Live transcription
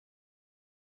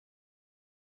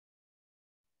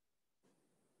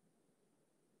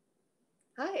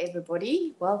Hi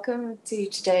everybody, welcome to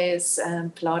today's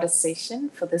Pilates session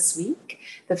for this week,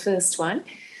 the first one.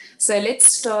 So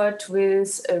let's start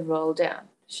with a roll down,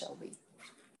 shall we?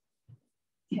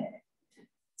 Okay,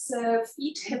 so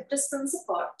feet hip distance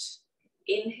apart.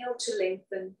 Inhale to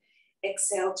lengthen,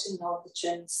 exhale to nod the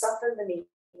chin, soften the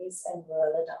knees and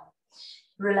roll it down.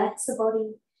 Relax the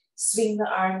body, swing the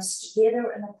arms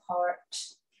together and apart,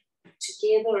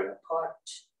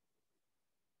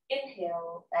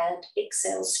 Inhale and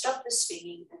exhale, stop the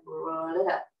swinging and roll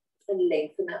it up and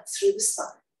lengthen up through the spine.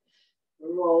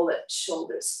 Roll it,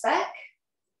 shoulders back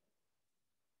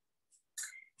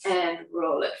and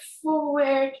roll it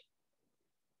forward.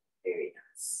 Very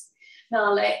nice.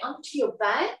 Now lay onto your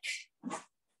back.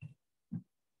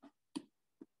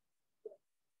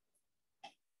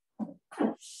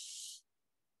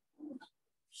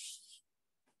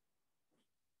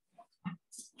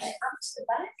 Lay onto the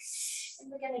back. And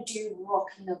we're going to do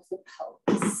rocking of the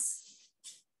pelvis.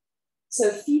 So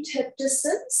feet hip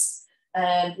distance,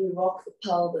 and we rock the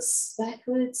pelvis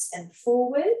backwards and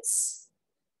forwards.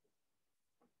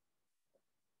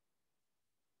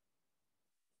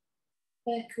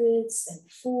 Backwards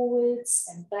and forwards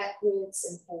and backwards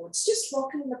and forwards. Just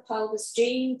rocking the pelvis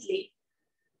gently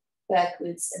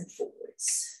backwards and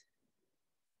forwards.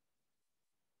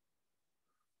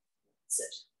 That's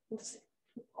it. That's it.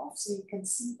 Off so you can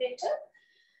see better.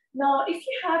 Now, if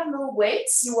you have little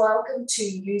weights, you're welcome to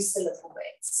use the little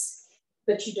weights,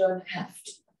 but you don't have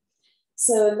to.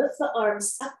 So lift the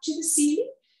arms up to the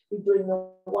ceiling. We bring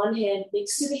the one hand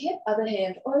next to the hip, other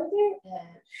hand over,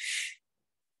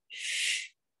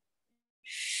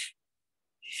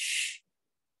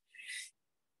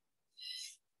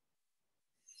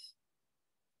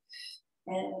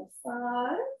 and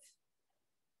 5,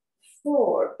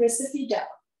 4, press the feet down.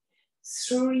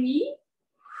 3,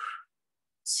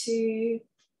 2,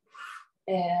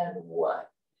 and 1.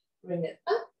 Bring it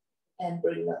up and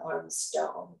bring the arms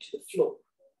down to the floor.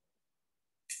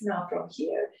 Now from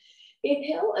here,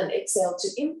 inhale and exhale to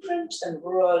imprint and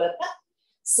roll it up.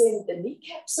 Send the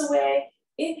kneecaps away.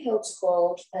 Inhale to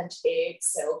hold and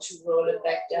exhale to roll it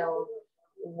back down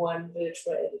one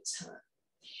vertebra at a time.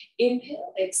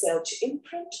 Inhale, exhale to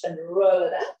imprint and roll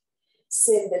it up.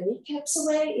 Send the kneecaps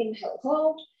away. Inhale,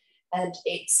 hold, and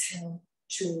exhale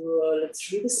to roll it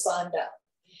through the spine down.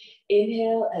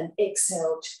 Inhale and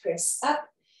exhale to press up.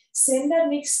 Send the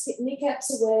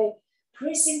kneecaps away,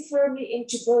 pressing firmly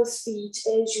into both feet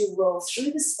as you roll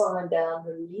through the spine down,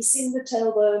 releasing the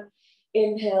tailbone.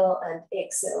 Inhale and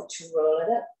exhale to roll it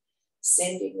up.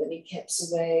 Sending the kneecaps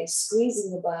away,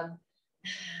 squeezing the bum.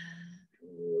 And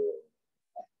roll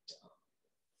back down.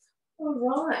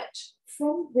 All right,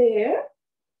 from there,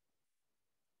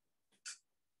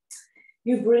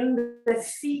 you bring the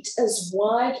feet as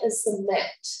wide as the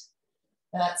mat.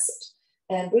 That's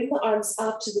it. And bring the arms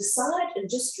out to the side and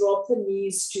just drop the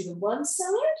knees to the one side.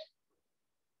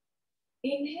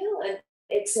 Inhale and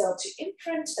exhale to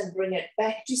imprint and bring it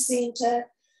back to center.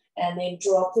 And then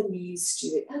drop the knees to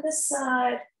the other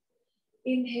side.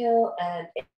 Inhale and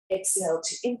exhale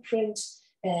to imprint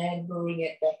and bring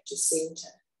it back to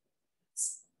center.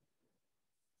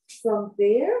 From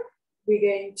there, we're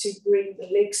going to bring the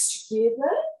legs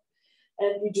together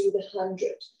and we do the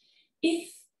 100.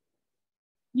 If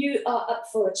you are up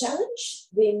for a challenge,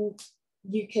 then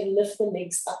you can lift the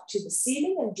legs up to the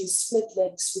ceiling and do split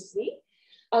legs with me.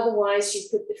 Otherwise, you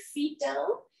put the feet down,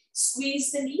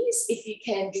 squeeze the knees. If you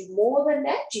can do more than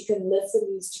that, you can lift the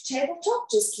knees to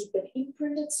tabletop, just keep an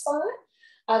imprinted spine.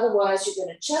 Otherwise, you're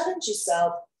going to challenge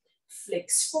yourself.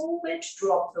 Flex forward,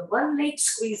 drop the one leg,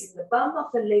 squeezing the bum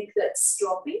of the leg that's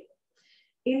dropping.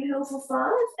 Inhale for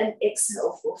 5 and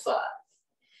exhale for 5.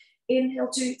 Inhale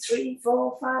 2, 3,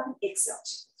 4, 5 and exhale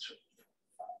 2, 3,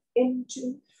 4, 5. In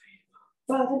 2, 3,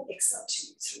 4, 5 and exhale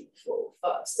 2, 3, 4,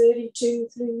 5. 32,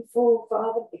 3, 4,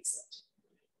 5 and exhale 2.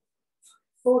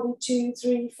 42,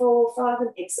 3, 4, 5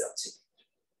 and exhale 2.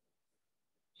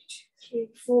 3,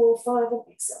 4, 5 and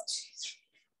exhale 2, 3.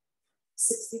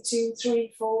 62,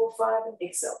 3, 4, 5 and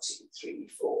exhale 2, 3,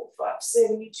 4, 5.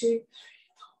 72,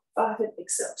 5 and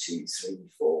exhale 2, 3,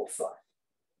 4, 5.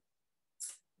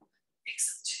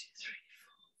 Exhale 2, 3,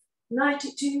 4.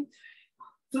 92,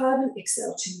 5 and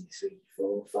exhale 2, 3,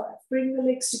 4, 5. Bring the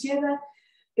legs together,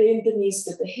 bend the knees,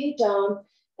 put the head down,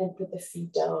 and put the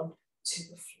feet down to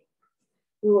the floor.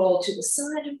 Roll to the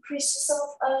side and press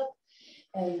yourself up,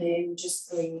 and then just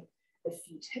bring the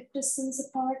feet hip distance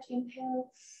apart.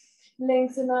 Inhale,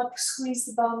 lengthen up, squeeze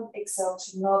the bum, exhale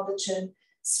to nod the chin.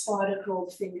 Spider crawl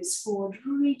the fingers forward,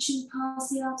 reaching past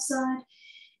the outside.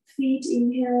 Feet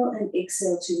inhale and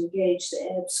exhale to engage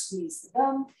the abs, squeeze the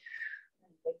bum,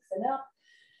 and lengthen up.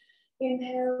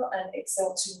 Inhale and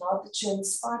exhale to nod the chin,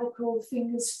 spider curl the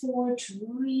fingers forward to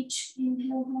reach.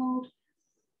 Inhale, hold.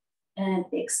 And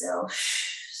exhale,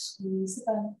 squeeze the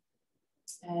bum.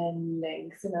 And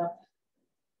lengthen up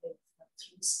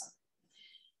through the spine.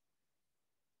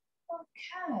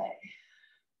 Okay.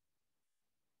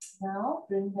 Now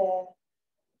bring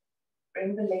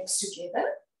the legs together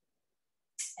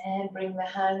and bring the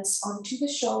hands onto the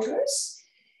shoulders.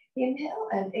 Inhale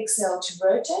and exhale to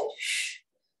rotate.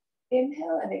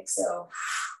 Inhale and exhale.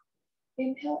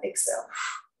 Inhale, exhale.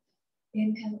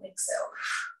 Inhale, exhale.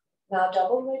 Now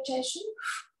double rotation.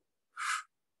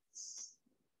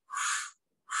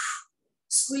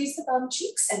 Squeeze the bum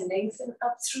cheeks and lengthen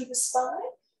up through the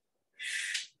spine.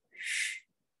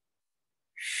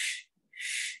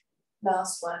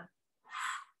 Last one.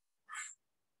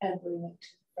 And bring it to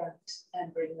the front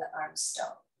and bring the arms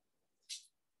down.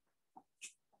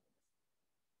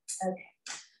 Okay.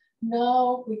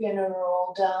 Now we're going to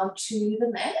roll down to the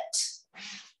mat.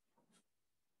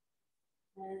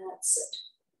 And that's it.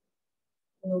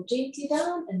 Roll gently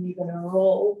down and you're going to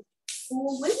roll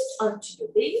forward onto your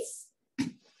belly.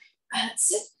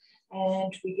 That's it.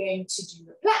 And we're going to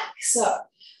do a plank. So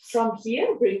from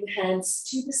here, bring the hands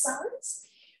to the sides.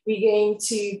 We're going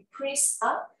to press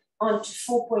up onto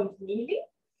 4-point kneeling.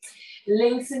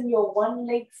 Lengthen your one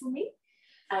leg for me.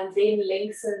 And then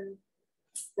lengthen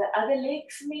the other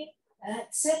leg for me.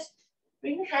 That's it.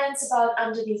 Bring the hands about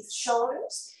underneath the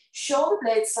shoulders. Shoulder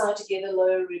blades slide together,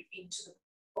 lower rib into the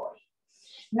body.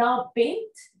 Now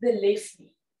bend the left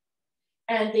knee.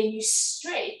 And then you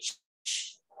stretch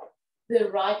the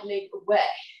right leg away.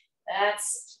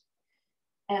 That's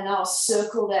it. And I'll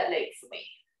circle that leg for me.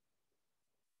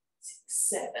 6,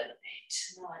 7, 8,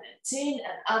 9, and 10.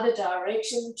 And other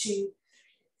direction. 2,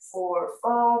 4,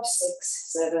 5,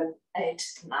 6, 7, 8,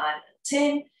 9, and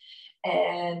 10.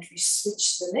 And we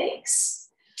switch the legs.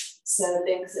 So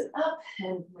lengthen up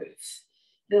and move.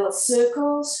 Little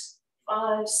circles.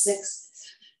 5, 6,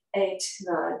 8,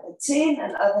 9, and 10.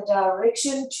 And other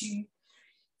direction. 2,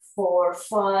 4,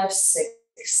 5, 6,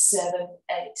 7,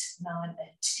 8, 9, and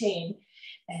 10.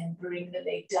 And bring the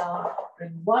leg down.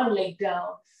 Bring one leg down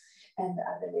and the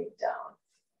other leg down.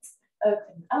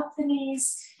 Open up the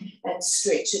knees and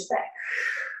stretch it back.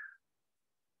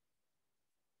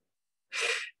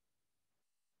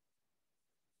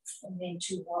 And then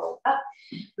to roll up,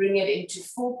 bring it into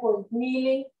 4-point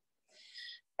kneeling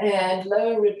and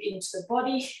lower rib into the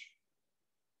body.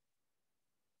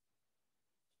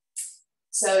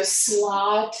 So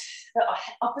slide the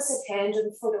opposite hand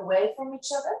and foot away from each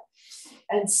other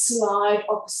and slide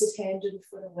opposite hand and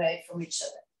foot away from each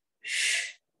other.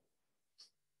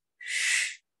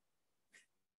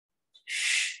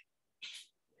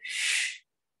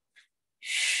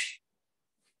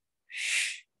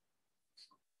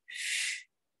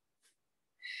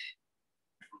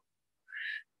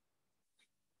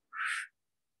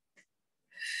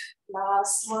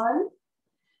 Last one,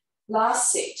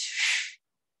 last set.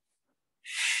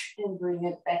 And bring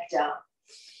it back down.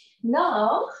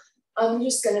 Now, I'm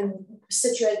just going to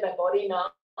situate my body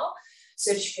now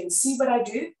so that you can see what I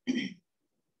do.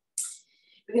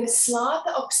 We're going to slide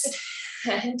the opposite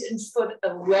hand and foot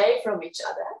away from each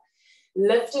other.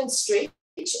 Lift and stretch,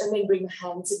 and then bring the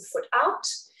hands and foot out.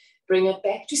 Bring it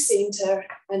back to center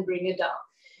and bring it down.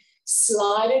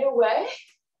 Slide it away,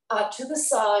 out to the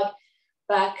side,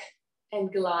 back,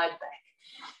 and glide back.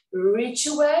 Reach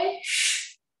away.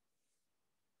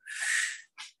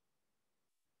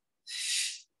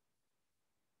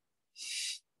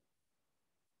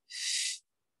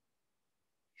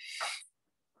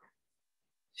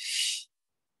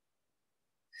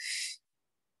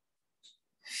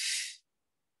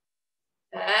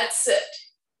 That's it.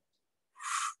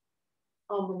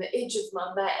 I'm on the edge of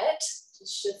my mat,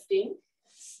 just shifting.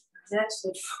 That's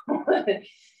good forward.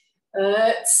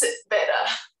 That's it,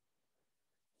 better.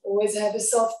 Always have a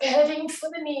soft padding for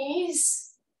the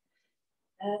knees.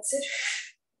 That's it.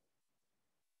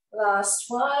 Last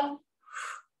one.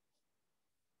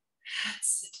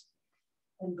 That's it.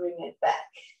 And bring it back.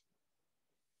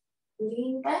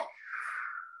 Lean back.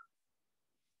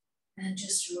 And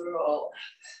just roll up.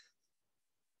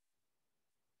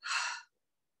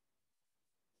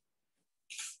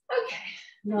 Okay,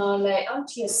 now lay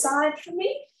onto your side for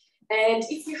me. And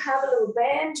if you have a little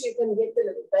band, you can get the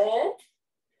little band.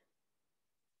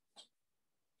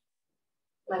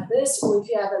 Like this, or if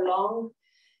you have a long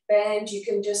band, you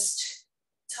can just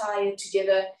tie it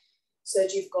together so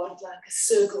that you've got like a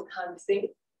circle kind of thing.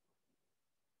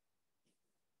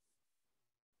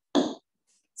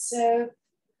 So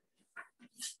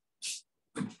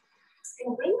you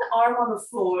can bring the arm on the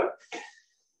floor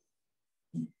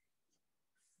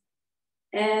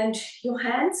And your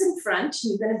hands in front,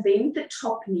 you're going to bend the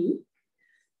top knee,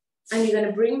 and you're going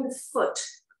to bring the foot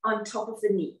on top of the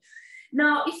knee.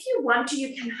 Now, if you want to,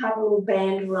 you can have a little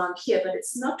band around here, but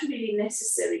it's not really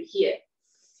necessary here.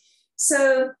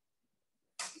 So,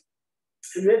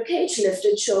 ribcage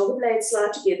lifted, shoulder blades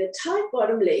slide together, tight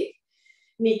bottom leg,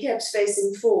 kneecaps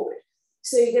facing forward.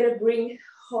 So you're going to bring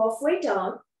halfway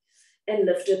down and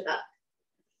lift it up.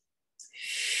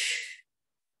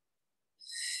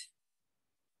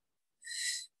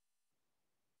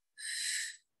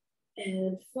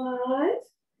 And 5,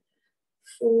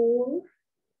 4,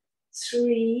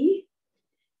 3,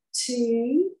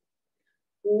 2,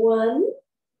 1.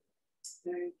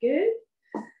 Very good.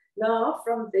 Now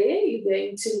from there, you're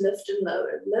going to lift and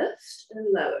lower, lift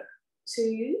and lower.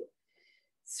 2,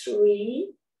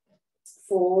 3,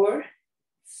 4,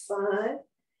 5,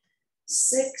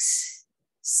 6,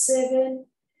 7,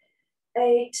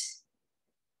 8,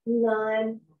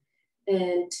 9,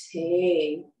 and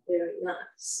 10. Very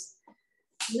nice.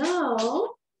 Now,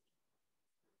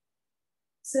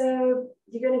 so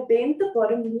you're going to bend the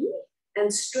bottom knee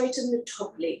and straighten the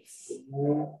top leg.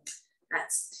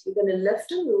 That's it. You're going to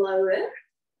lift and lower,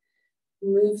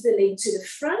 move the leg to the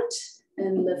front,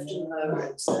 and lift and lower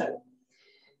it. So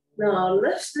now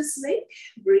lift this leg,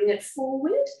 bring it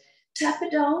forward, tap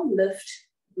it down, lift,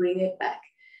 bring it back.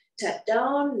 Tap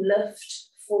down, lift,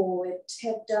 forward,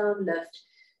 tap down, lift,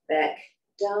 back,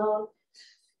 down,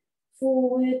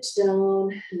 forward,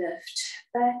 down, lift,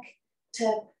 back,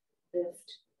 tap,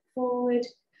 lift, forward,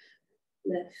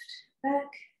 lift, back,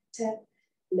 tap,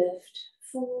 lift,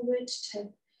 forward,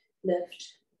 tap,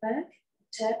 lift, back,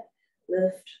 tap,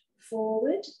 lift,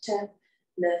 forward, tap,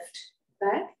 lift,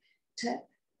 back, tap,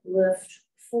 lift,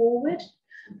 forward,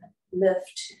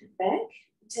 lift, back,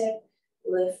 tap,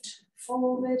 lift,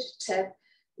 forward, tap,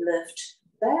 lift,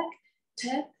 back,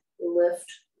 tap,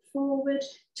 lift, forward,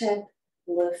 tap,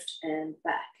 lift, and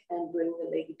back, and bring the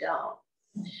leg down.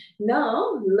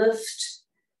 Now lift,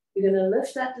 you're going to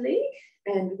lift that leg,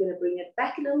 and we're going to bring it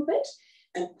back a little bit,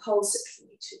 and pulse it for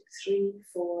me. 2, 3,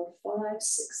 4, 5,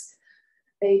 6,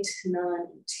 8, 9,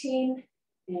 10,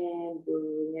 and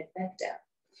bring it back down.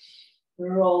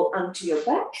 Roll onto your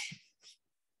back.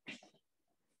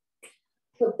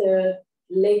 Put the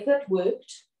leg that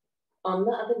worked on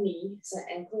the other knee, so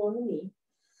ankle on the knee.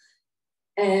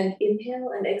 And inhale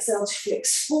and exhale to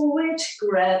flex forward,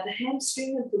 grab the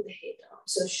hamstring and put the head down.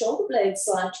 So shoulder blades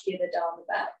slide together down the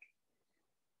back.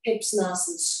 Hips nice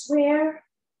and square.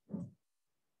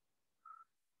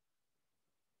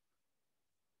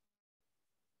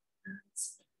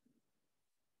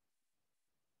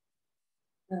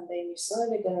 And then you're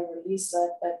slowly going to release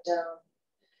that back down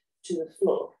to the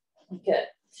floor. Okay.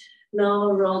 Now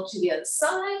roll to the other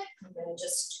side. I'm going to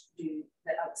just do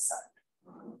the other side.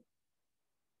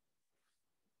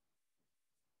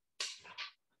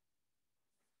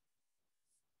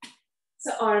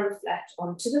 So arm flat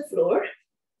onto the floor.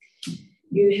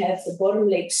 You have the bottom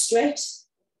leg straight,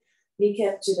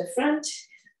 kneecap to the front,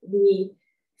 knee,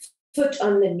 foot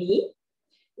on the knee.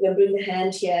 You're going to bring the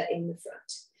hand here in the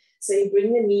front. So you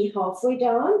bring the knee halfway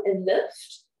down and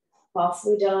lift,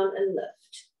 halfway down and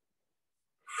lift.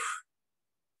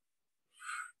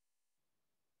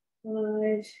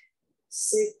 5,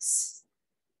 6,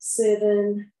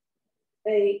 7,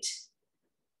 8,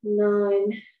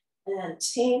 9, and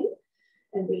 10.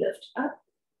 And we lift up.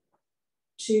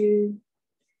 2,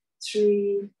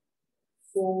 3,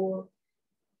 4,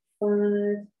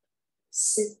 5,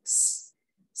 6,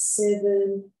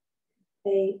 7,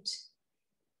 8,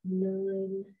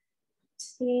 9,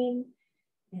 10,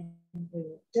 and bring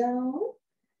it down.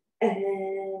 And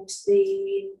then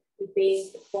we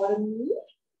bend the bottom knee.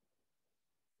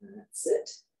 That's it.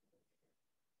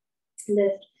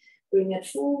 Lift, bring it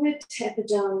forward, tap it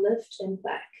down, lift and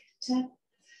back. Tap,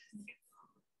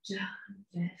 down,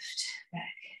 lift, back.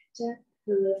 Tap,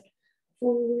 lift,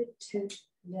 forward, tap,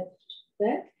 lift,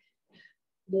 back.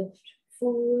 Lift,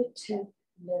 forward, tap,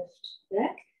 lift,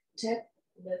 back. Tap,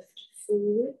 lift,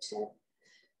 forward, tap,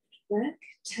 back.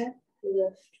 Tap,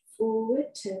 lift,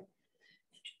 forward, tap,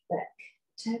 back.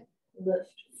 Tap,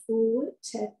 lift, forward,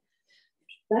 tap,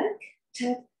 back.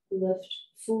 Tap, lift,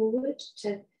 forward,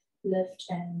 tap, lift,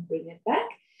 and bring it back.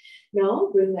 Now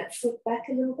bring that foot back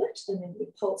a little bit, and then we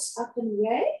pulse up and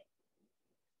away.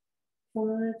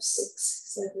 5, 6,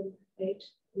 7, 8,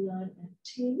 9, and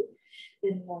 10.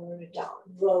 And lower it down.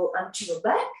 Roll onto your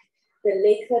back. The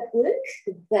leg that works,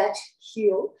 that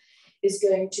heel is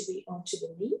going to be onto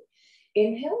the knee.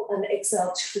 Inhale and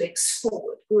exhale to flex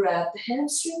forward. Grab the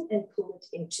hamstring and pull it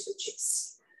into the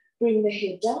chest. Bring the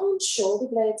head down, shoulder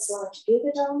blades slide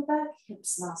together down the back,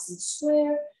 hips nice and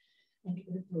square, and you're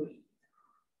going to breathe.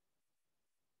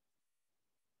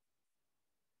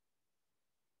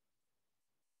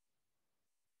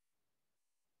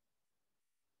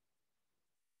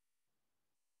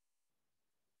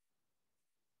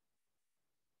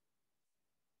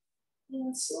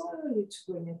 And slowly to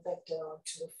bring it back down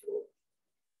to the floor.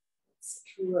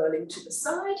 Rolling to the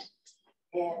side.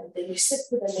 And then you sit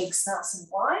with the legs nice and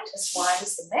wide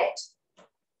as the mat.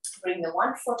 Bring the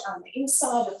one foot on the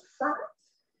inside of the thigh.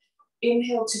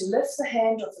 Inhale to lift the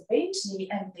hand off the bent knee,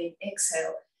 and then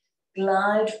exhale.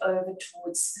 Glide over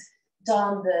towards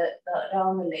down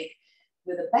the leg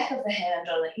with the back of the hand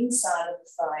on the inside of the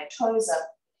thigh, toes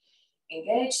up.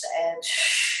 Engage the abs,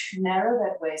 narrow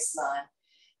that waistline,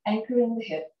 anchoring the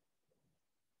hip.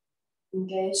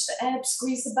 Engage the abs,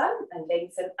 squeeze the bum, and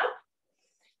lengthen up,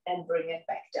 and bring it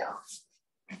back down.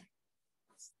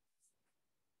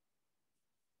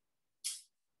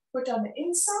 Foot on the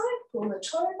inside, pull the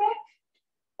toe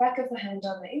back of the hand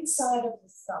on the inside of the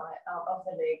thigh, of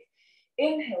the leg.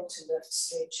 Inhale to lift,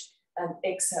 stretch, and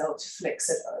exhale to flex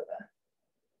it over.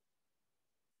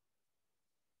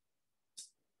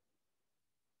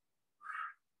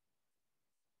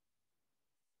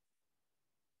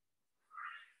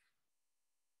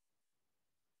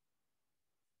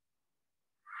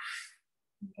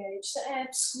 Engage the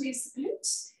abs, squeeze the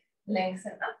glutes,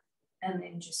 lengthen up, and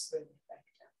then just bring it back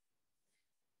down.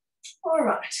 All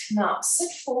right, now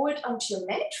sit forward onto your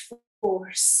mat for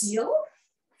seal.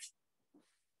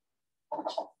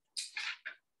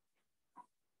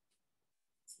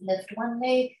 Lift one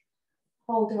leg,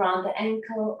 hold around the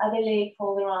ankle, other leg,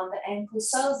 hold around the ankle,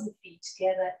 soles of the feet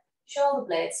together, shoulder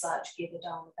blades slide together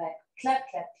down the back, clap,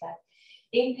 clap, clap.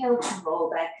 Inhale to roll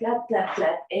back, clap, clap,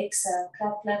 clap. Exhale,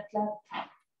 clap, clap, clap.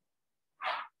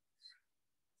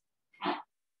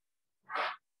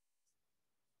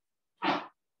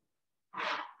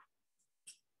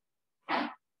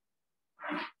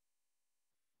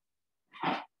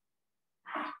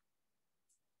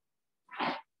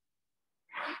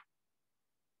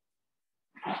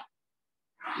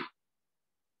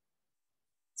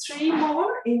 3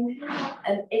 more, inhale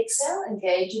and exhale,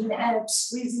 engaging the abs,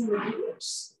 squeezing the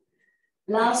glutes.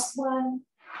 Last one,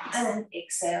 and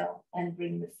exhale, and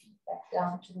bring the feet back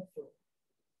down to the floor.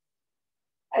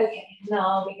 Okay,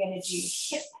 now we're going to do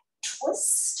hip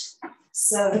twist.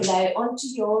 So lay onto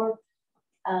your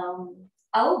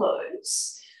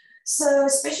elbows. So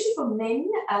especially for men,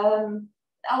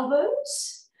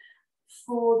 elbows.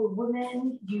 For the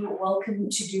women, you're welcome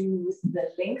to do with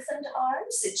the lengthened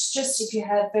arms. It's just if you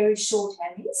have very short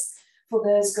hammies. For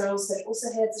those girls that also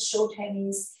have the short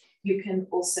hammies, you can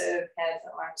also have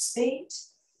the arms bent.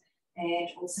 And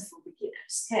also for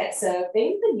beginners. Okay, so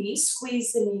bend the knees,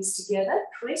 squeeze the knees together,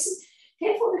 press it.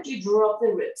 Careful that you drop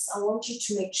the ribs. I want you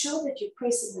to make sure that you're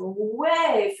pressing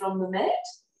away from the mat.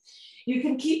 You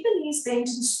can keep the knees bent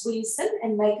and squeeze them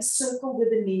and make a circle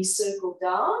with the knees, circle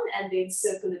down and then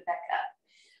circle it back up.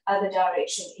 Other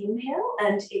direction, inhale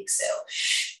and exhale.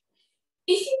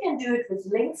 If you can do it with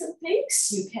lengthened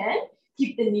legs, you can.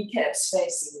 Keep the kneecaps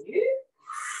facing you.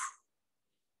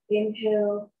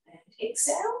 Inhale and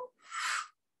exhale.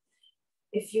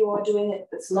 If you are doing it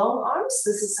with long arms,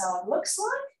 this is how it looks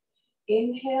like.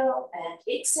 Inhale and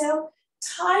exhale.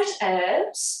 Tight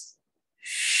abs.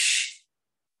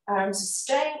 Arms are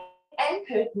staying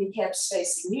anchored, kneecaps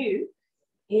facing you.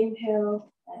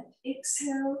 Inhale and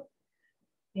exhale.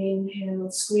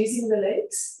 Inhale, squeezing the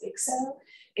legs. Exhale.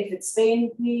 If it's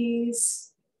bent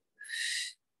knees,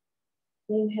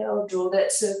 inhale, draw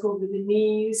that circle with the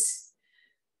knees.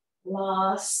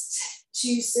 Last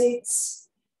 2 sets.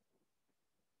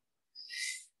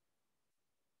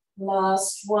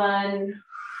 Last one.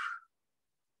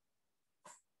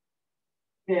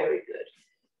 Very good.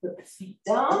 Put the feet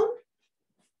down.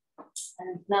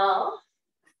 And now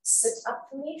sit up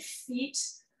for me, feet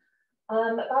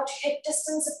about hip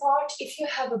distance apart. If you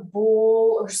have a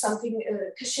ball or something,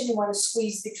 a cushion you want to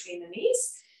squeeze between the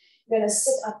knees, you're going to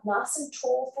sit up nice and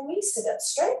tall for me, sit up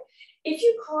straight. If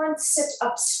you can't sit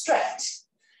up straight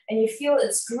and you feel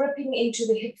it's gripping into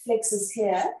the hip flexors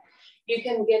here, you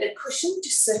can get a cushion to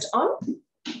sit on.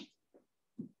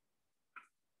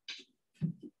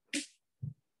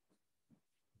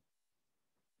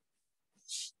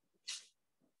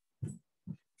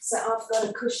 So I've got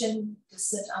a cushion to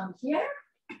sit on here.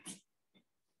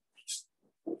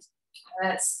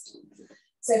 That's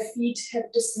so feet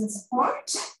hip distance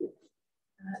apart.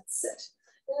 That's it.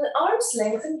 In the arms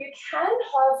lengthen, you can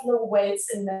have little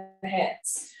weights in the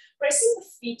hands. Pressing the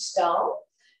feet down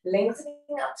Lengthening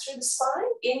up through the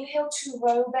spine. Inhale to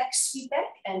roll back, sweep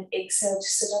back, and exhale to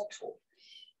sit up tall.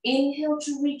 Inhale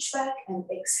to reach back and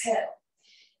exhale.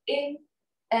 In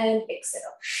and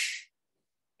exhale.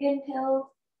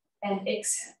 Inhale and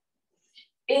exhale.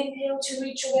 Inhale to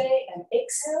reach away and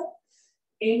exhale.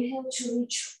 Inhale to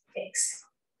reach, exhale.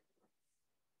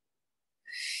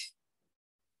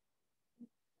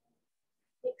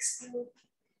 Exhale.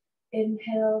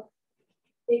 Inhale.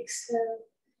 Exhale.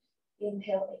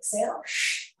 Inhale, exhale.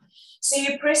 So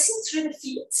you're pressing through the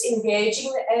feet,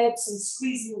 engaging the abs and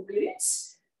squeezing the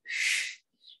glutes.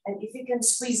 And if you can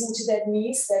squeeze into that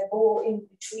knees, that ball in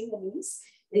between the knees,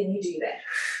 then you do that.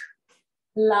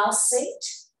 Last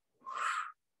set.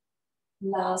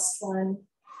 Last one.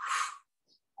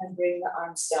 And bring the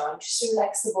arms down. Just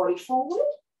relax the body forward.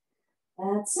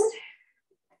 That's it.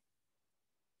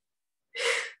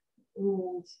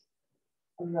 And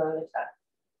roll it up.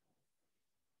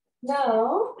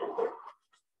 Now,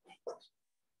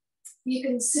 you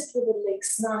can sit with the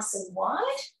legs nice and wide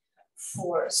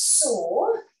for a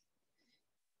saw.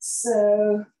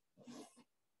 So,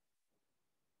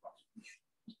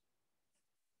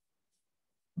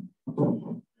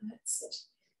 that's it.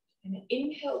 And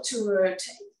inhale to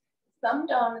rotate, thumb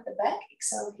down at the back,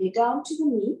 exhale, head down to the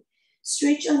knee,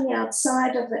 stretch on the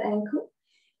outside of the ankle.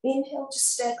 Inhale to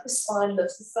stack the spine,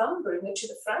 lift the thumb, bring it to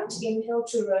the front. Inhale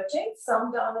to rotate,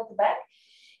 thumb down at the back.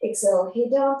 Exhale,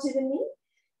 head down to the knee.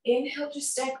 Inhale to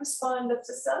stack the spine, lift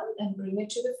the thumb, and bring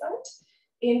it to the front.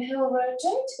 Inhale,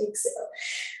 rotate, exhale.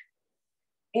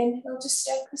 Inhale to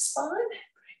stack the spine,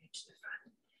 bring it to the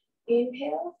front.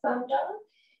 Inhale, thumb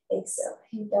down, exhale,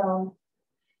 head down.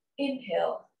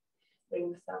 Inhale,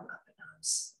 bring the thumb up and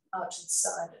arms out to the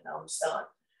side and arms down.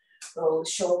 Roll the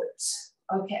shoulders.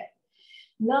 Okay.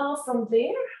 Now from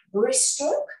there,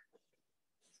 breaststroke,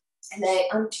 lay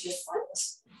onto your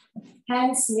front,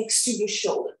 hands next to your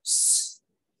shoulders.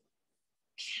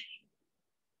 Okay.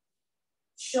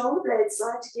 Shoulder blades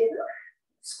lie together,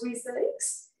 squeeze the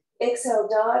legs. Exhale,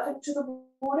 dive into the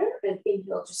water, and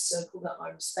inhale to circle the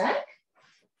arms back.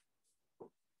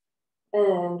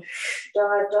 And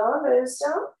dive down, nose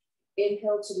down.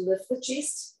 Inhale to lift the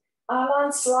chest,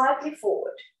 eye slightly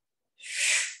forward.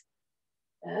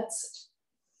 That's it.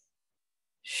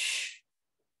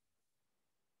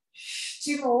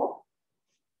 2 more.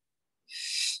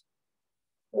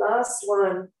 Last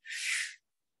one.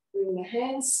 Bring the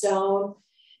hands down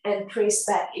and press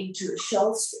back into a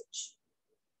shell stretch.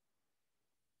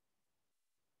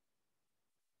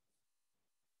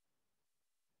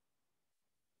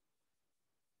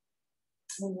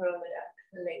 And roll it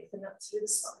up, lengthen up through the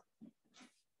spine.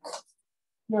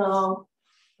 Now,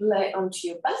 lay onto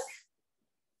your back.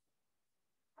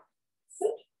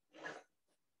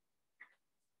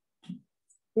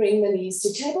 Bring the knees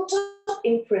to tabletop,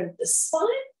 imprint the spine,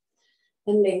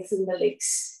 and lengthen the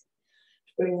legs.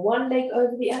 Bring one leg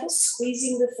over the other,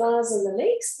 squeezing the thighs and the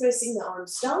legs, pressing the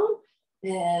arms down,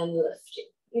 and lifting.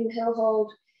 Inhale,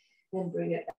 hold, and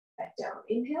bring it back down.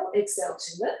 Inhale, exhale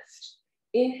to lift.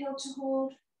 Inhale to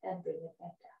hold, and bring it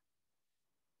back down.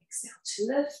 Exhale to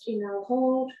lift, inhale,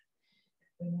 hold,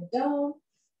 bring it down.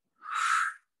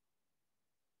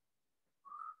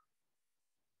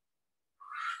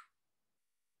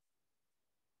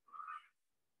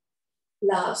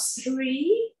 Last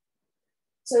 3.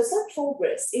 So it's like full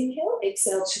breaths. Inhale,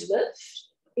 exhale to lift.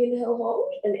 Inhale,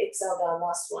 hold, and exhale down.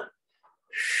 Last one.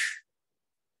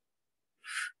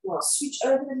 Now switch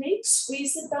over the legs,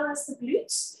 squeeze the thighs, the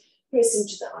glutes, press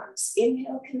into the arms.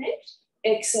 Inhale, connect.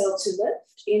 Exhale to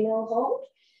lift. Inhale, hold,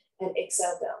 and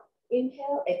exhale down.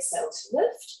 Inhale, exhale to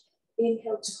lift.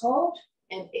 Inhale to hold,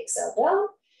 and exhale down.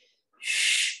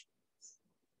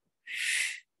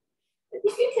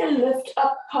 If you can lift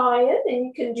up higher, then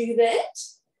you can do that.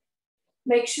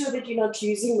 Make sure that you're not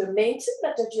using momentum,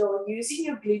 but that you're using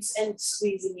your glutes and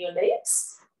squeezing your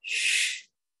legs.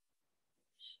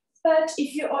 But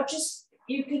if you are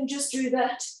you can just do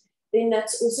that, then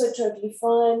that's also totally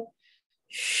fine.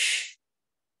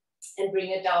 And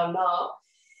bring it down now.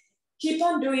 Keep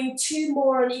on doing 2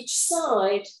 more on each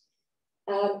side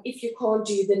if you can't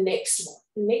do the next one.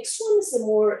 The next one is the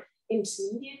more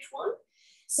intermediate one.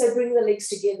 So bring the legs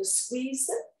together, squeeze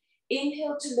them.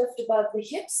 Inhale to lift above the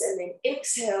hips, and then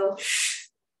exhale.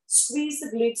 Squeeze the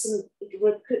glutes and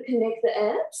connect the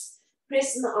abs.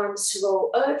 Press the arms to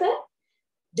roll over.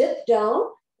 Dip down,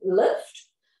 lift.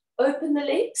 Open the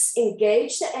legs,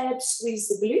 engage the abs, squeeze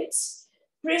the glutes.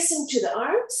 Press into the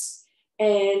arms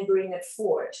and bring it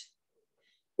forward.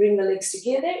 Bring the legs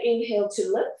together, inhale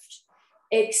to lift.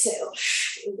 Exhale,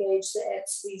 engage the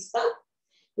abs, squeeze back.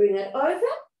 Bring it over.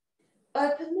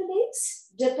 Open the legs,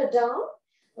 dip it down,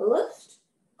 lift,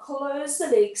 close the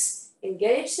legs,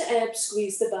 engage the abs,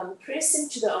 squeeze the bum, press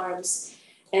into the arms,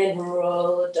 and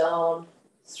roll it down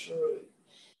through.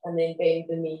 And then bend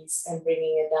the knees and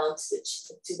bringing it down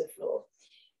to the floor.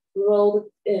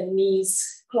 Roll the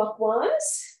knees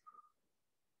clockwise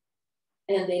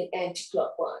and then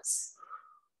anti-clockwise.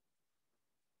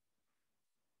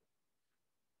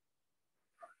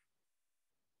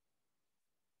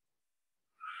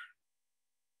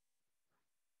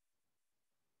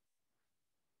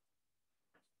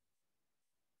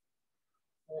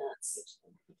 That's it.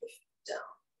 Down.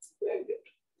 Very good.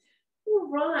 All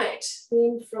right.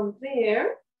 Then from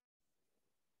there,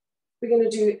 we're going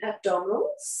to do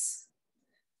abdominals.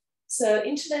 So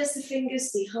interlace the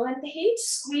fingers behind the head.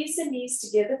 Squeeze the knees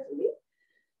together for me.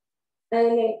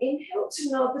 And then inhale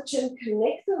to nod the chin,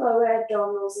 connect the lower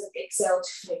abdominals, and exhale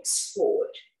to flex forward.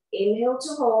 Inhale to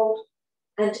hold,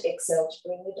 and exhale to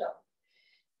bring it down.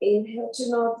 Inhale to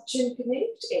nod the chin,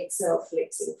 connect. Exhale,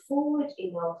 flexing forward.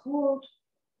 Inhale, hold,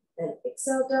 and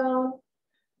exhale down.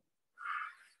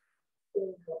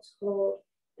 Inhale to hold,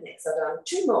 and exhale down.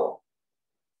 Two more.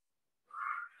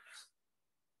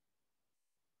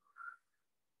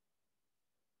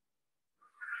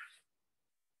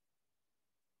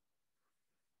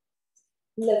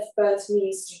 Lift both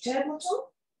knees to tabletop.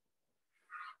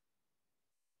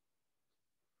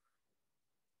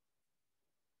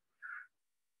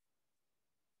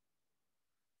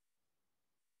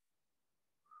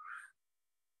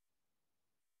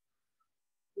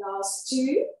 Last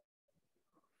two.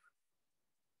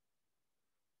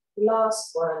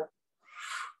 Last one.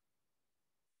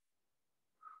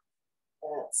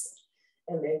 That's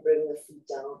it. And then bring the feet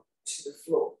down to the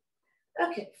floor.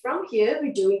 Okay, from here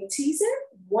we're doing teaser,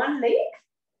 one leg.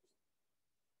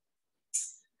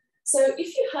 So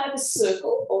if you have a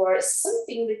circle or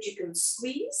something that you can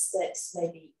squeeze that's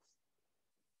maybe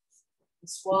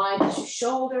as wide as your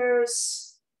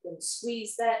shoulders, you can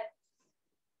squeeze that.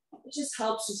 It just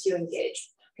helps with your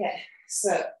engagement. Okay,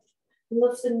 so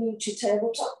lift the knee to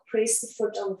tabletop, press the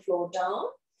foot on the floor down,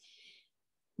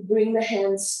 bring the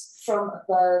hands from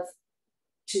above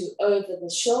to over the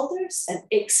shoulders and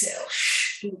exhale,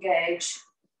 engage,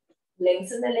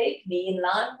 lengthen the leg, knee in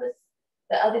line with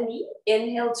the other knee,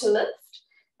 inhale to lift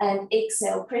and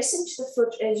exhale, press into the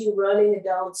foot as you're rolling it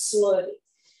down slowly.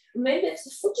 Remember, if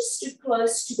the foot is too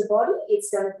close to the body, it's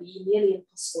going to be nearly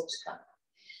impossible to come up.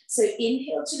 So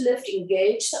inhale to lift,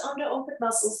 engage the under armpit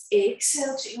muscles,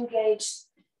 exhale to engage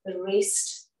the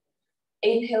wrist,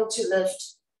 inhale to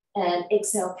lift, and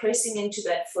exhale, pressing into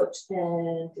that foot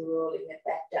and rolling it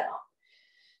back down.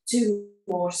 Two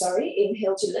more, sorry.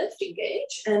 Inhale to lift,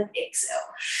 engage, and exhale.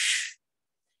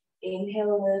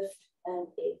 Inhale, lift, and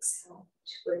exhale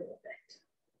to bring it back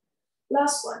down.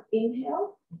 Last one.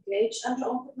 Inhale, engage under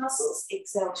armpit muscles,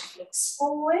 exhale to flex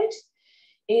forward.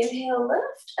 Inhale,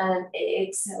 lift, and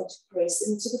exhale to press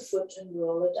into the foot and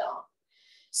roll it down.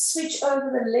 Switch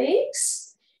over the legs.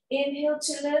 Inhale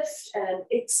to lift and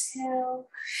exhale.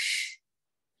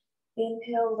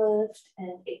 Inhale, lift,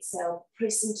 and exhale.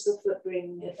 Press into the foot,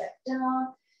 bringing it back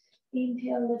down.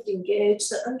 Inhale, lift, engage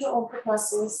the under armpit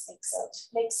muscles. Exhale to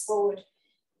flex forward.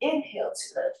 Inhale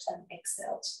to lift and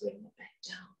exhale to bring it back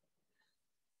down.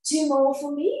 Two more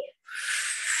for me.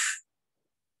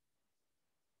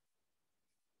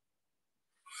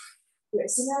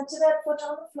 Pressing out to that foot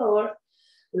on the floor.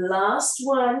 Last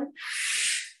one.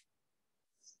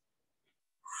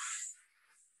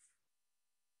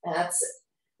 That's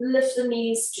it. Lift the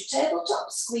knees to tabletop,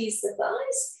 squeeze the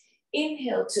thighs.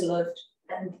 Inhale to lift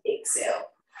and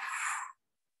exhale.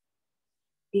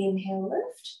 Inhale,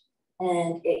 lift,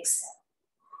 and exhale.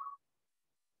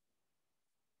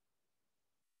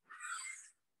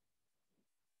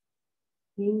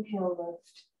 Inhale,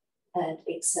 lift, and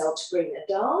exhale to bring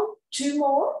it down. Two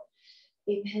more.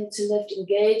 Inhale to lift,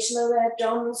 engage lower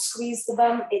abdominal, squeeze the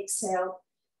bum. Exhale,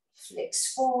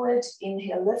 flex forward.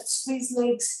 Inhale, lift, squeeze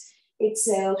legs.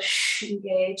 Exhale,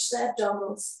 engage the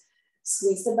abdominals.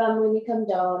 Squeeze the bum when you come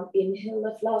down. Inhale,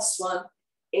 lift, last one.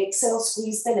 Exhale,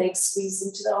 squeeze the legs, squeeze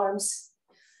into the arms.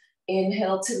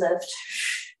 Inhale to lift.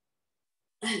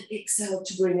 And exhale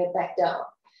to bring it back down.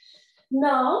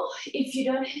 Now, if you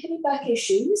don't have any back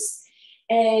issues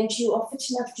and you are fit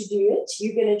enough to do it,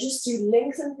 you're going to just do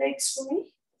lengthened legs for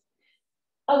me.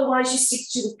 Otherwise, you stick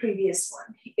to the previous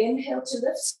one. Inhale to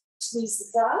lift, squeeze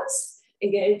the thighs,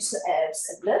 engage the abs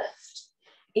and lift.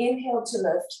 Inhale to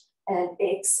lift and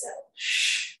exhale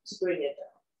to bring it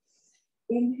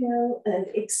down. Inhale and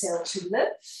exhale to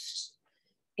lift.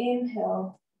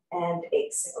 Inhale and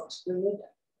exhale to bring it down.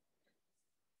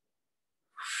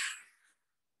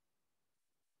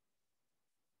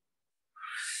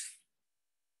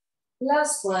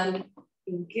 Last one,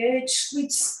 engage,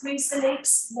 squeeze the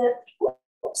legs, lift,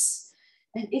 whoops.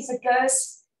 And if it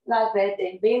goes like that,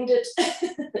 then bend it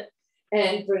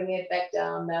and bring it back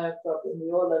down, no problem, we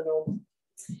all are normal.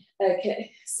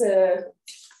 Okay, so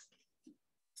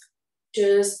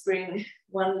just bring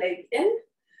one leg in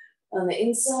on the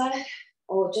inside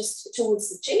or just towards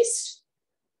the chest.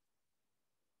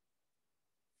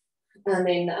 And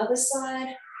then the other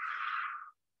side.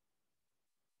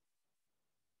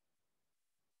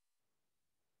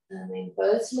 And then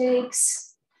both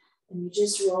legs. And you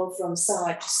just roll from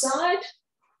side to side.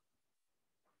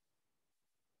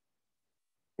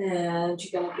 And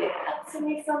you're going to get up for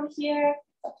me from here.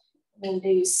 And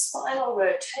do spinal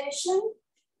rotation.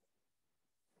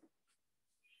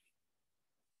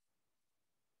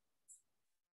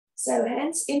 So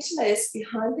hands interlaced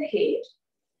behind the head.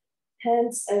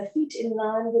 Hands, feet in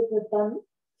line with the bum.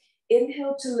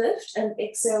 Inhale to lift and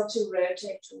exhale to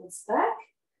rotate towards back.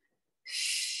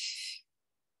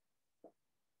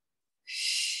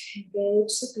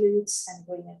 Engage the glutes and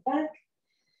bring it back.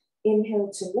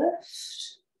 Inhale to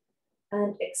lift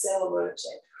and exhale,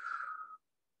 rotate.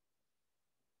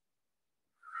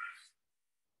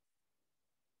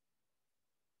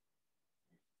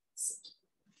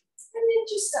 And then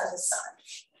just other side.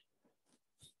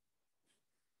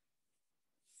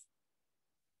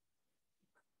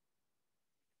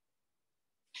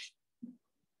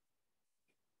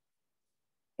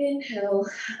 Inhale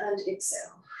and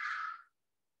exhale.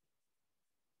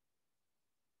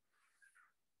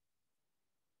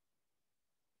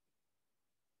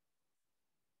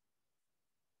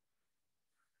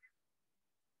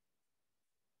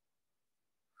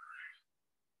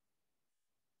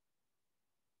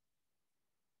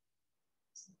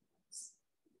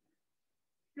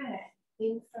 Okay,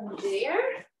 in from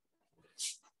there.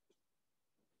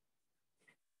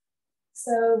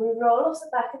 So we roll off the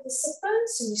back of the sit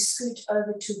bones and we scoot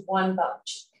over to one bum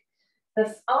cheek.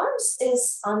 The arms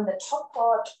is on the top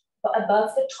part,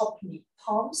 above the top knee,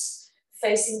 palms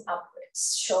facing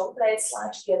upwards. Shoulder blades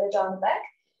slide together down the back,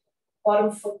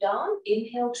 bottom foot down.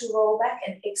 Inhale to roll back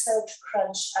and exhale to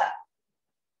crunch up.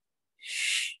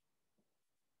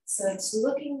 So it's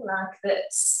looking like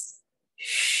this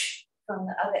from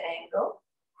the other angle.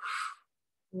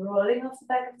 Rolling off the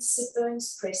back of the sit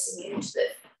bones, pressing into the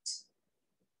feet.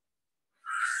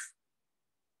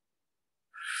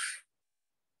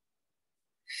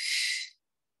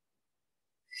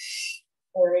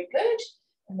 Very good.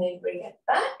 And then bring it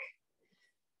back.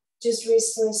 Just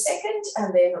rest for a second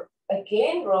and then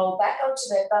again roll back onto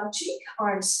that bum cheek.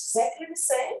 Arms exactly the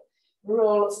same.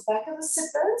 Roll off the back of the sit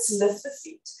bones, lift the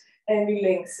feet, and we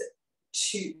lengthen.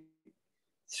 2,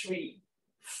 3,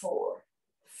 4,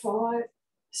 5,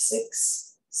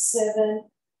 6, 7,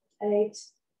 8,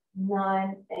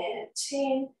 9, and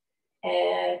 10.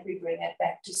 And we bring it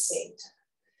back to center.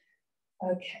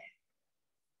 Okay.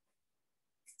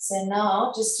 So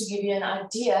now, just to give you an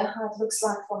idea how it looks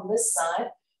like from this side,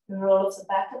 we roll off the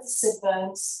back of the sit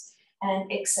bones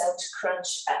and exhale to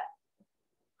crunch up.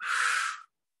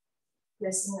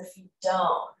 Pressing the feet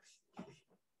down.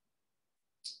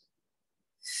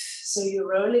 So you're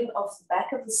rolling off the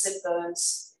back of the sit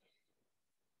bones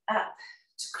up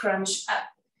to crunch up.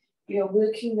 You're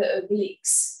working the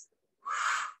obliques.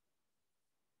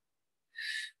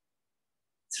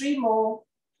 3 more.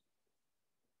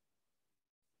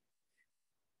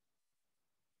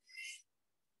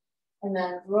 And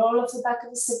then roll off the back of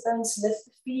the sit bones, lift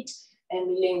the feet, and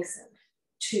we lengthen.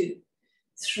 2,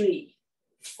 3,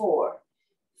 4,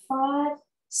 5,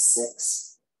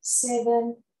 6,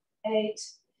 7, 8,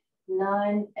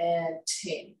 9, and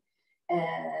 10.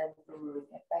 And bring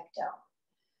it back down.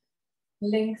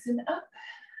 Lengthen up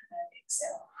and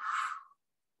exhale.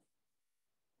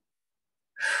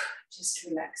 Just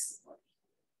relax the body.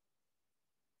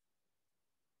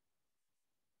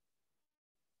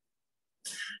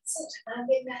 That's it. And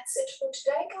then that's it for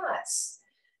today, guys.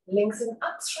 Lengthen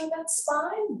up through that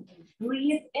spine.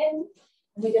 Breathe in.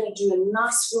 And we're going to do a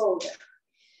nice roll down.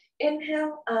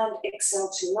 Inhale and exhale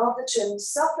to nod the chin,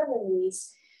 soften the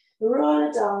knees, roll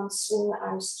it down, swing the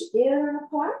arms together and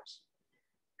apart.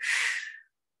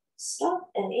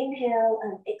 Stop and inhale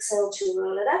and exhale to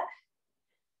roll it up.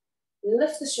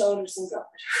 Lift the shoulders and drop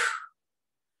it.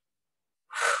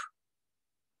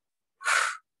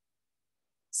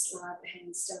 Slide the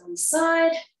hands down the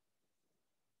side.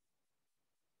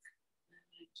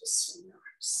 And just swing the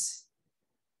arms.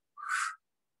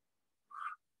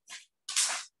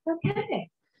 Okay.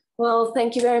 Well,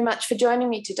 thank you very much for joining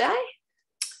me today.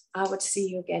 I will see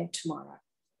you again tomorrow.